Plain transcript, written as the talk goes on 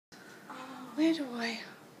Where do I...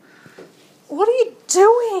 What are you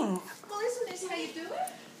doing? Well, isn't this how you do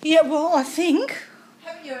it? Yeah, well, I think.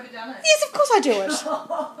 Haven't you ever done it? Yes, of course I do it.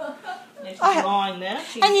 Yeah, she's lying now.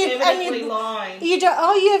 She's evidently lying. You do.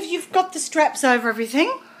 Oh, you've got the straps over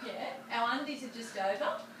everything. Yeah, our undies are just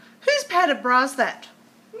over. Whose padded bra's that?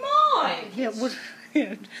 Mine. Yeah, would.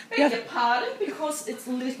 Yeah. Beg your pardon, because it's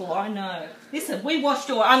little, I know. Listen, we washed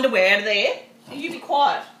your underwear out of there. You be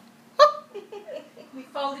quiet. We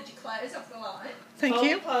folded your clothes off the line. Thank Fold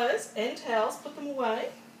you. your clothes and towels, put them away.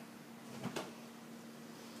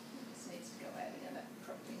 This needs to go over there. That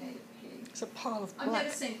probably need a peg. It's a pile of I've black.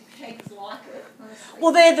 never seen pegs like it, honestly.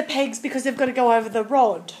 Well, they're the pegs because they've got to go over the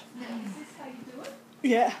rod. Now, is this how you do it?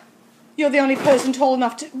 Yeah. You're the only person tall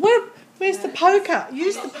enough to... Where's the poker?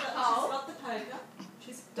 Use the... She's got the poker.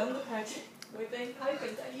 She's done the poker. We've been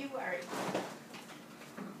poking, don't you worry.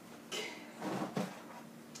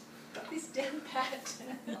 Got this down pat.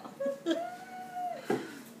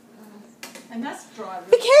 And that's dry.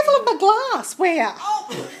 Be careful of my glass. Where? Oh!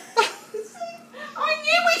 I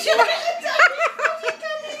knew we should have done it.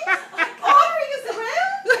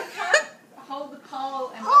 Hold the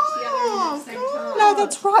pole and watch the other end at the same time. No,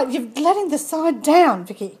 that's right. You're letting the side down,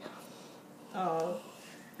 Vicky. Oh.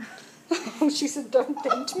 She said, don't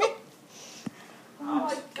tempt me. Oh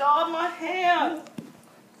my God, my hair.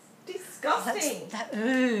 Disgusting.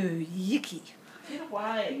 Ooh, yucky. Get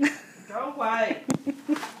away. Go away.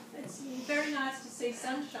 It's very nice to see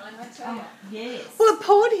sunshine, I tell you. Yes. Well, it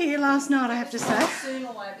poured here last night, I have to say. Soon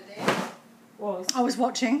all over there. Was. I was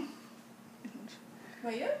watching.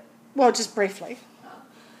 Were you? Well, just briefly. Oh.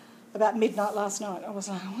 About midnight last night. I was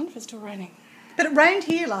like, I wonder if it's still raining. But it rained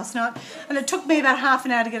here last night, and it took me about half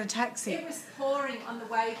an hour to get a taxi. It was pouring on the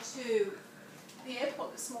way to the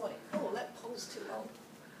airport this morning. Oh, that pole's too long.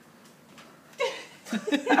 They're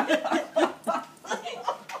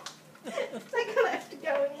going to have to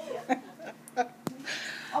go in here.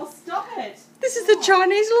 Oh, stop it. This is the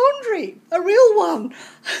Chinese laundry, a real one.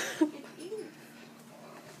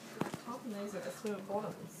 These are the swim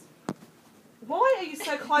bottoms. Why are you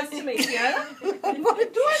so close to me, Fiona? I want to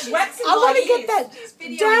I get that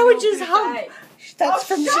Dowager's hump. That's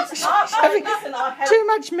from shut she's up. having Listen, I have... too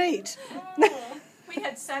much meat. We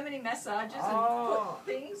had so many massages and Oh.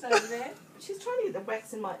 put things over there. She's trying to get the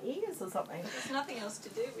wax in my ears or something. There's nothing else to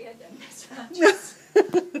do. We had that massages.